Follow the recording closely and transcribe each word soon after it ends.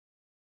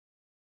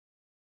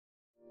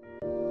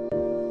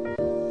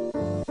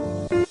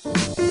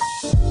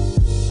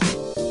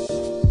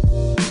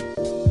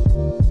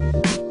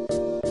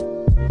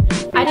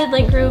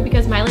started Link Crew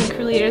because my Link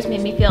Crew leaders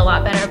made me feel a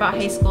lot better about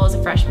high school as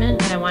a freshman,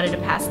 and I wanted to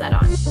pass that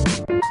on.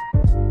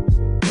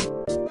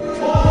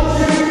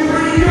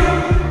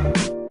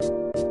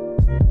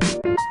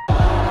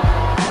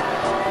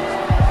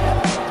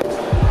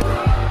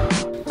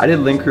 I did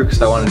Link Crew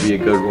because I wanted to be a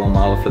good role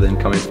model for the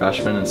incoming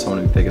freshmen and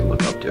someone who they could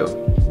look up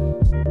to.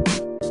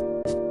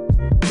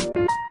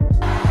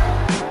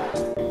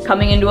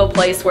 Coming into a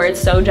place where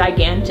it's so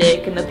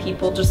gigantic and the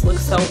people just look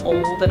so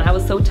old and I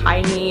was so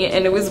tiny,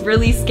 and it was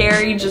really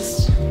scary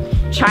just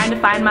trying to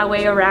find my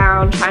way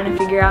around, trying to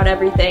figure out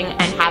everything,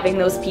 and having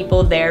those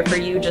people there for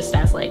you just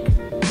as like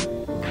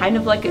kind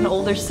of like an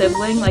older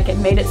sibling, like it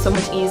made it so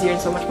much easier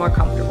and so much more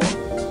comfortable.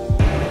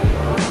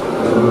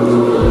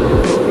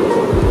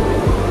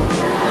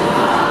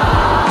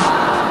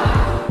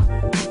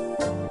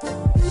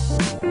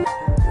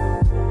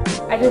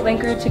 I did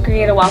Link Crew to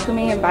create a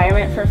welcoming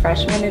environment for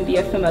freshmen and be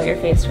a familiar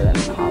face for them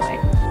in the hallway.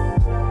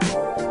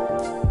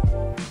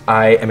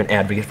 I am an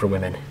advocate for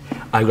women.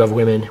 I love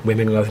women,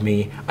 women love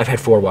me. I've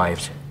had 4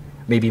 wives,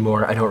 maybe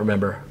more, I don't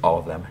remember all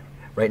of them.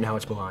 Right now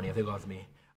it's Melania, they love me.